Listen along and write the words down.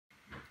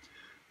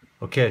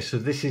Okay, so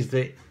this is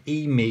the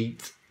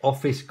EMeet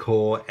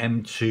Officecore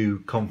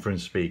M2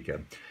 conference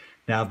speaker.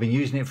 Now I've been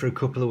using it for a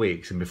couple of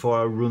weeks, and before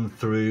I run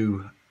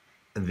through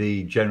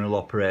the general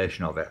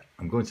operation of it,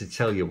 I'm going to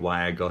tell you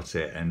why I got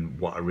it and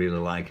what I really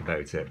like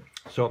about it.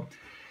 So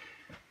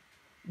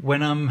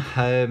when I'm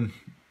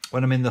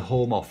in the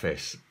home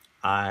office,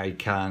 I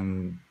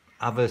can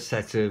have a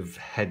set of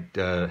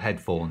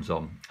headphones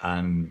on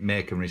and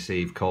make and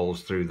receive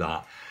calls through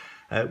that.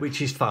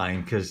 Which is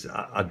fine because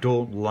I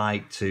don't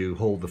like to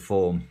hold the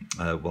phone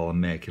while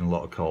I'm making a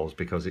lot of calls,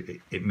 because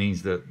it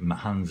means that my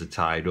hands are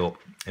tied up.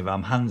 If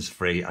I'm hands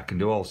free, I can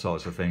do all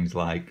sorts of things,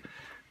 like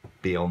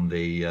be on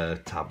the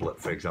tablet,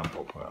 for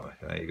example. Well,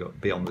 there you go,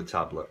 be on the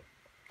tablet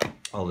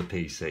or the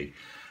PC.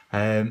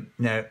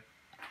 Now,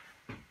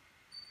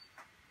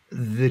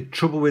 the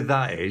trouble with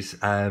that is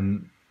the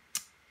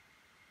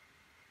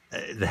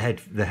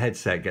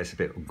headset gets a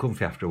bit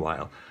uncomfy after a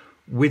while.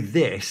 With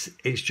this,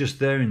 it's just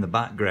there in the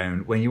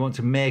background. When you want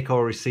to make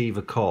or receive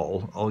a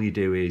call, all you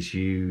do is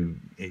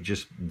it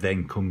just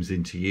then comes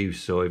into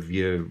use. So if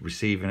you're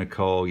receiving a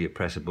call, you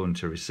press a button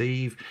to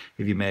receive.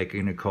 If you're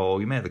making a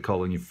call, you make the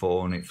call on your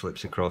phone, it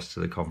flips across to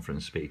the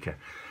conference speaker.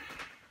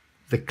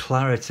 The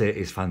clarity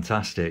is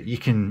fantastic.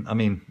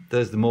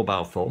 There's the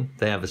mobile phone.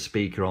 They have a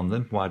speaker on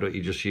them. Why don't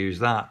you just use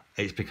that?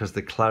 It's because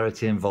the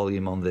clarity and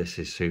volume on this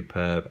is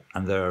superb.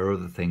 And there are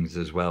other things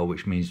as well,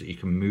 which means that you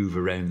can move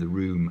around the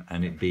room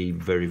and it be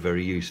very,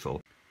 very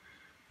useful.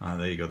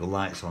 There you go. The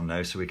light's on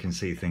now, so we can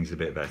see things a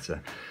bit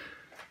better.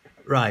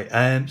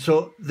 Right.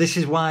 So this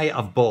is why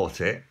I've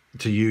bought it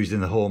to use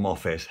in the home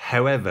office.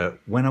 However,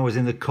 when I was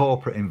in the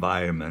corporate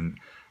environment,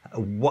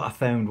 what I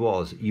found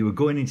was you were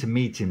going into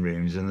meeting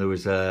rooms and there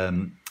was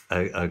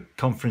a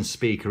conference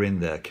speaker in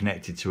there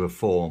connected to a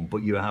phone,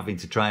 but you were having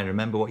to try and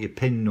remember what your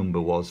PIN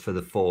number was for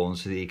the phone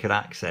so that you could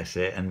access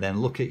it, and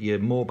then look at your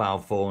mobile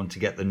phone to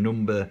get the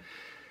number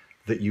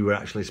that you were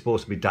actually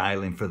supposed to be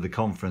dialing for the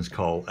conference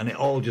call. And it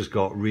all just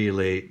got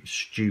really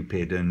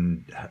stupid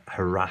and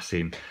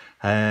harassing.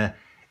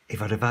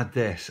 If I'd have had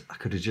this, I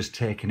could have just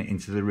taken it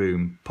into the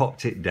room,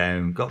 popped it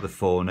down, got the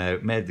phone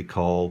out, made the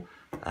call,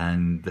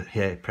 and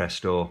here,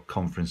 presto,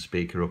 conference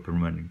speaker up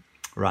and running.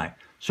 Right,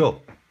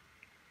 so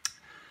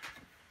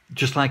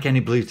just like any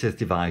Bluetooth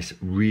device,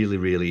 really,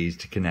 really easy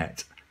to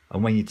connect.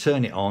 And when you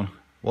turn it on,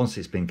 once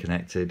it's been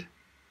connected,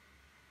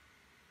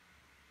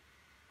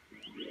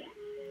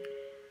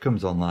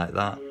 comes on like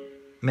that,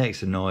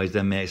 makes a noise,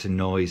 then makes a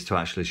noise to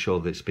actually show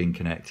that it's been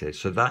connected.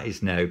 So that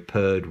is now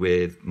paired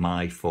with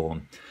my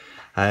phone.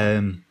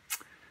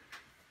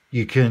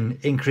 You can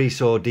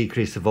increase or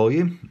decrease the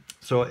volume.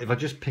 So if I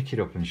just pick it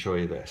up and show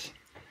you this.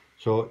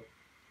 So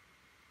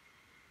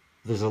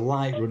there's a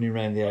light running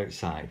around the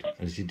outside.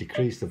 As you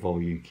decrease the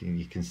volume,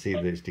 you can see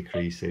that it's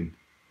decreasing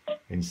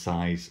in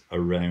size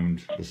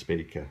around the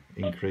speaker.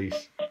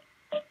 Increase.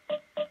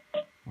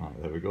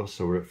 Right, there we go.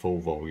 So we're at full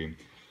volume.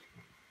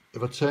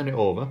 If I turn it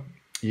over,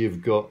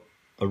 you've got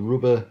a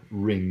rubber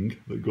ring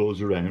that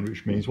goes around,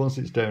 which means once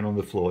it's down on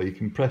the floor, you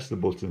can press the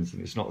buttons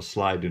and it's not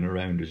sliding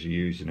around as you're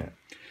using it.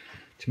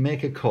 To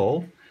make a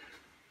call,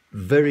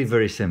 very,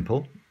 very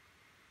simple.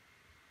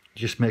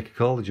 Just make a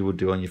call as you would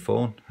do on your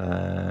phone.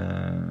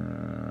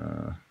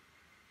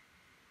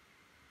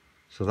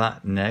 So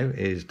that now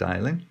is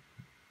dialing.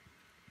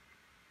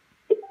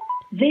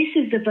 This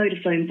is the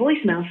Vodafone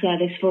voicemail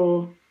service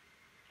for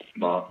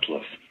Mark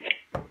Plus.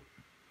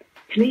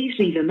 Please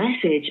leave a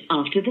message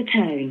after the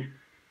tone.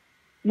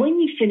 When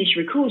you finish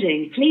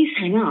recording, please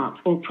hang up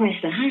or press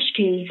the hash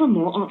key for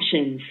more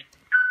options.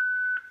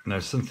 Now,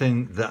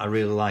 something that I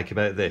really like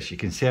about this, you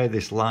can see how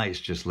this light's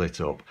just lit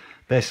up.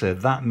 Basically,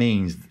 that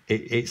means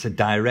it's a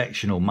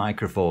directional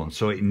microphone,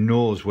 so it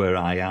knows where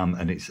I am,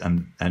 and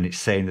it's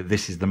saying that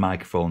this is the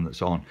microphone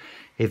that's on.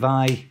 If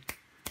I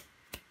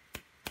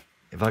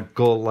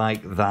go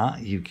like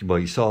that,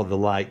 you saw the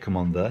light come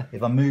on there.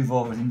 If I move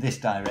over in this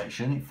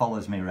direction, it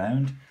follows me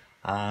around,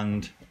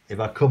 and if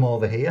I come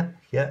over here,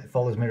 yeah, it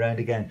follows me around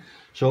again.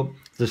 So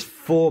there's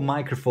 4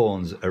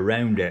 microphones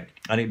around it,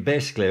 and it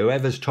basically,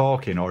 whoever's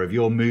talking or if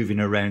you're moving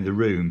around the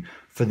room,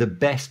 for the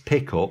best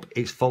pickup,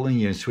 it's following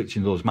you and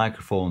switching those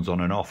microphones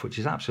on and off, which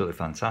is absolutely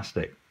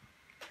fantastic.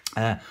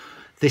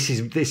 This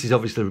is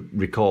obviously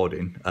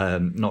recording,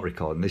 not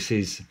recording. This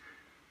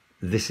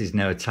is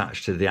now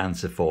attached to the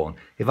answer phone.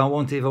 If I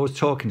was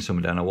talking to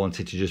somebody and I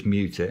wanted to just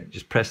mute it,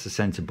 just press the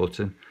center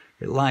button.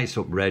 It lights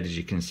up red, as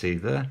you can see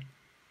there,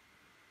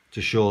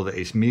 to show that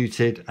it's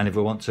muted. And if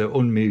I want to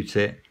unmute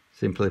it,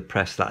 simply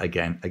press that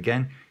again.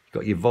 Again, you've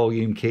got your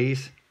volume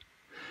keys.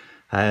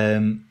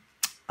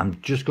 I'm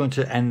just going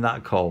to end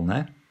that call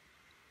now.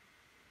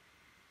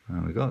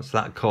 There we go. So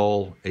that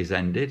call is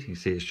ended. You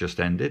see it's just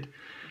ended.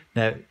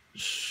 Now,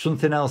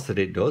 something else that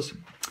it does,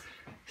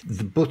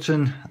 the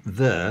button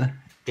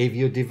there, if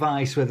your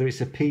device, whether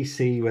it's a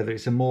PC, whether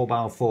it's a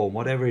mobile phone,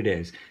 whatever it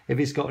is, if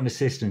it's got an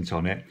assistant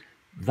on it,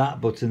 that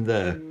button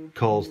there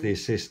calls the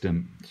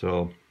assistant.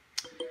 So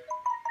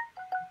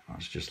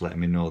that's just letting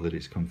me know that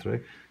it's come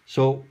through.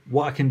 So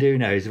what I can do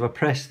now is if I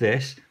press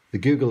this, the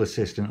Google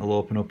Assistant will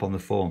open up on the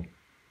phone.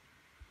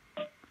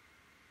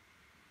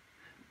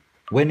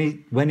 When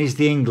is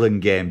the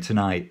England game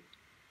tonight?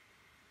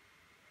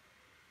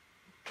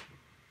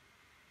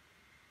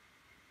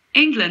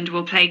 England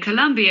will play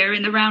Colombia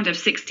in the round of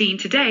 16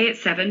 today at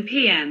 7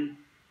 p.m.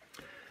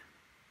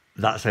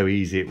 That's how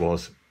easy it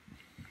was.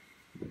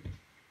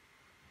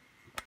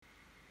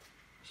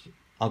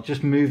 I'll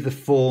just move the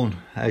phone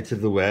out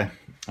of the way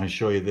and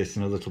show you this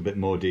in a little bit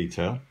more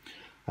detail.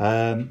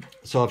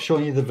 So I've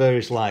shown you the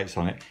various lights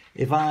on it.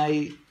 If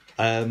I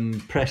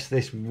press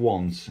this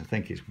once, I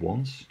think it's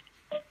once.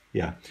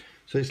 Yeah.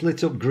 So it's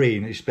lit up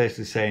green. It's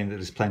basically saying that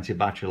there's plenty of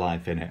battery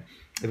life in it.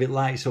 If it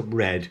lights up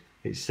red,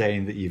 it's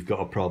saying that you've got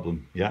a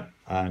problem. Yeah.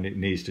 And it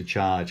needs to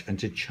charge. And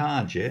to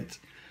charge it,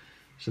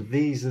 so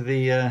these are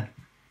the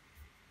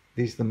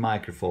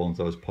microphones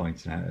I was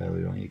pointing out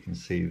earlier on. You can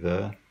see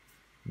there.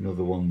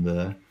 Another one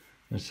there,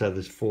 and so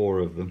there's 4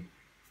 of them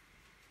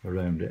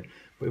around it.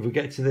 But if we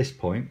get to this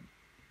point,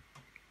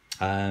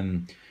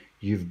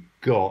 you've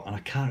got, and I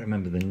can't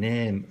remember the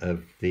name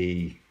of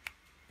there's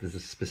a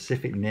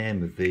specific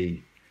name of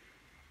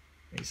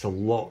it's a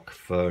lock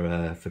for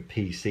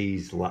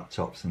PCs,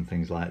 laptops and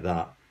things like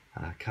that.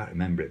 I can't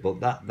remember it, but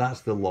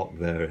that's the lock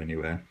there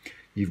anyway.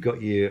 You've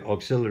got your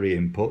auxiliary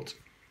input.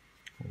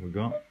 What have we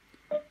got?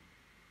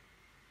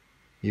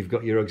 You've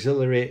got your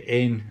auxiliary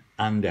in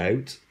and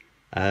out.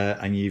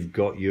 And you've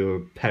got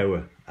your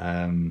power,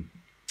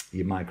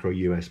 your micro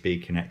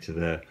USB connector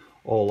there,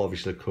 all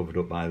obviously covered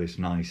up by this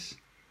nice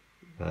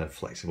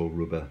flexible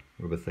rubber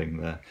thing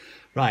there.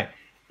 Right,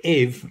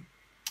 if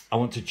I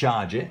want to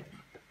charge it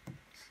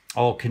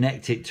or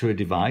connect it to a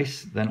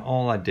device, then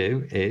all I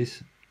do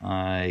is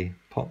I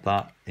pop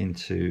that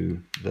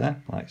into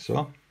there like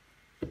so.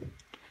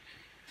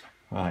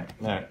 Right,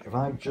 now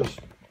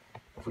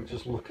if we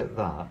just look at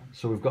that,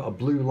 so we've got a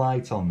blue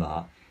light on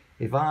that.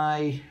 If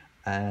I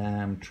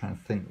trying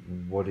to think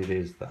what it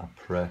is that I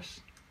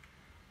press.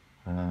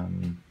 I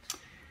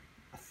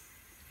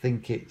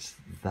think it's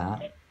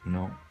that.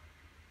 No.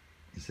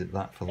 Is it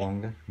that for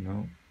longer?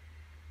 No.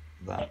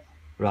 That.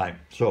 Right.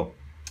 So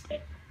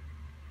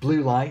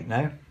blue light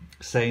now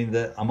saying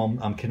that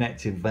I'm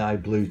connected via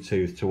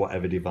Bluetooth to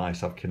whatever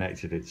device I've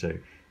connected it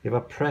to. If I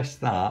press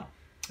that,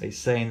 it's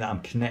saying that I'm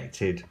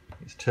connected.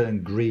 It's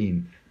turned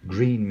green.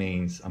 Green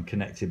means I'm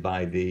connected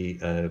by the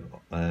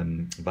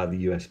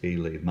USB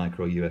lead,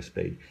 micro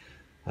USB.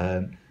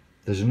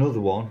 There's another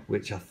one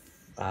which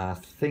I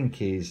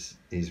think is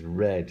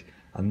red,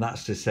 and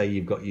that's to say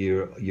you've got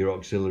your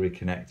auxiliary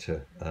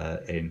connector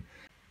in.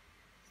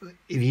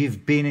 If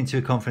you've been into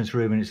a conference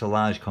room and it's a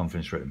large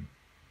conference room,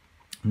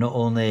 not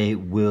only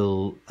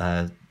will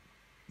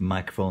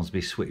microphones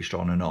be switched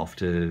on and off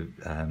to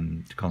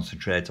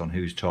concentrate on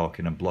who's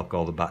talking and block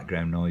all the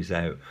background noise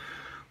out,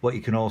 what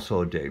you can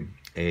also do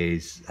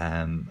is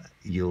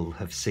you'll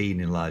have seen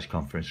in large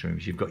conference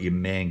rooms, you've got your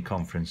main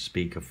conference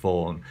speaker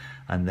phone,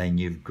 and then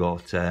you've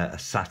got a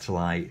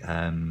satellite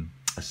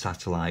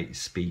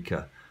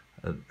speaker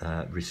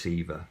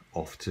receiver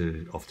off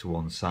to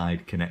one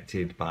side,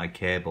 connected by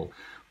cable.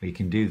 Well, you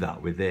can do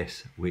that with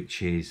this,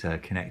 which is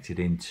connected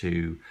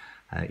into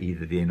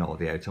either the in or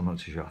the out. I'm not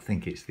too sure. I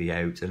think it's the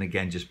out, and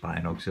again just by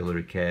an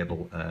auxiliary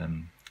cable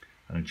and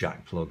a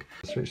jack plug.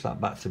 Switch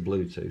that back to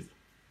Bluetooth.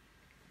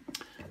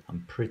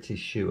 I'm pretty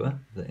sure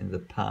that in the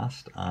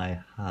past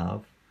I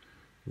have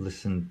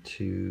listened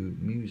to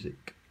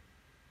music.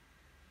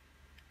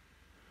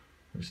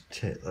 Let's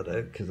take that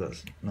out because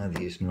that's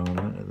neither use nor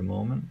relevant at the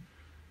moment.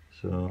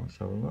 So let's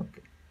have a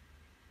look.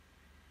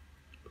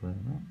 Play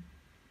that.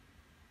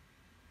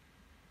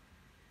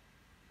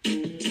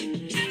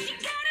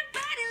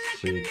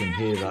 So you can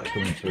hear that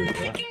coming through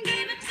that.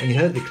 And you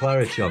heard the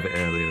clarity of it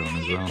earlier on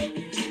as well.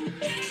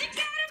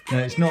 No,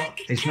 it's not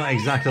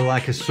exactly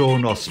like a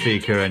Sonos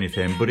speaker or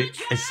anything, but it's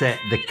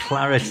the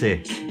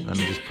clarity. Let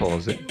me just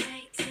pause it.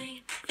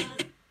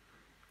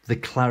 The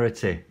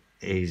clarity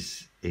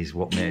is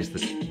what makes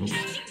the.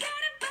 Oops.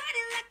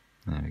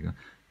 There we go.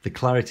 The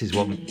clarity is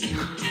what.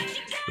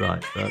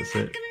 Right, that's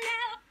it.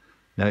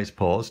 Now it's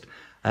paused.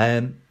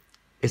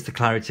 It's the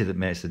clarity that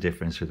makes the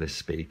difference with this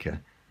speaker.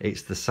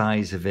 It's the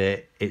size of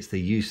it, it's the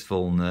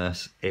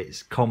usefulness,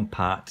 it's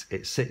compact,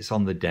 it sits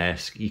on the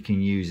desk, you can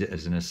use it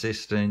as an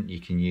assistant, you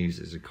can use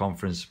it as a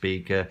conference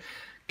speaker.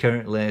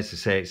 Currently, as I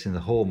say, it's in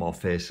the home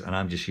office and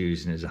I'm just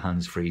using it as a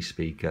hands-free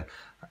speaker.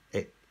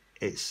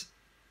 It's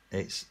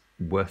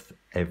worth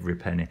every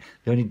penny.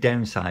 The only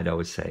downside I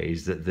would say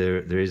is that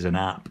there is an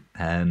app.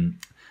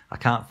 I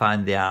can't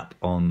find the app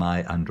on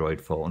my Android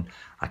phone.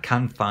 I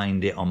can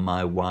find it on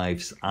my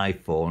wife's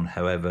iPhone,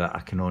 however, I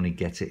can only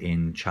get it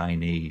in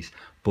Chinese.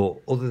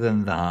 But other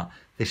than that,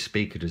 this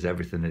speaker does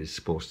everything that it's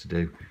supposed to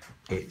do.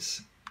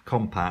 It's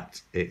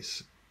compact,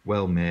 it's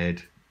well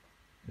made,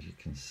 as you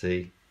can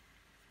see.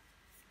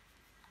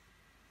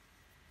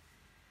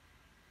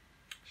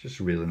 It's just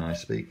a really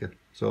nice speaker.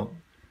 So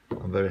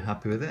I'm very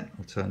happy with it.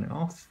 I'll turn it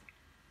off.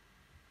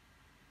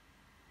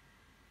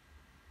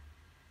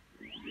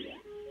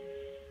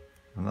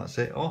 And that's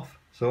it off.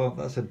 So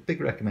that's a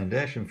big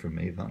recommendation from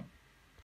me, that.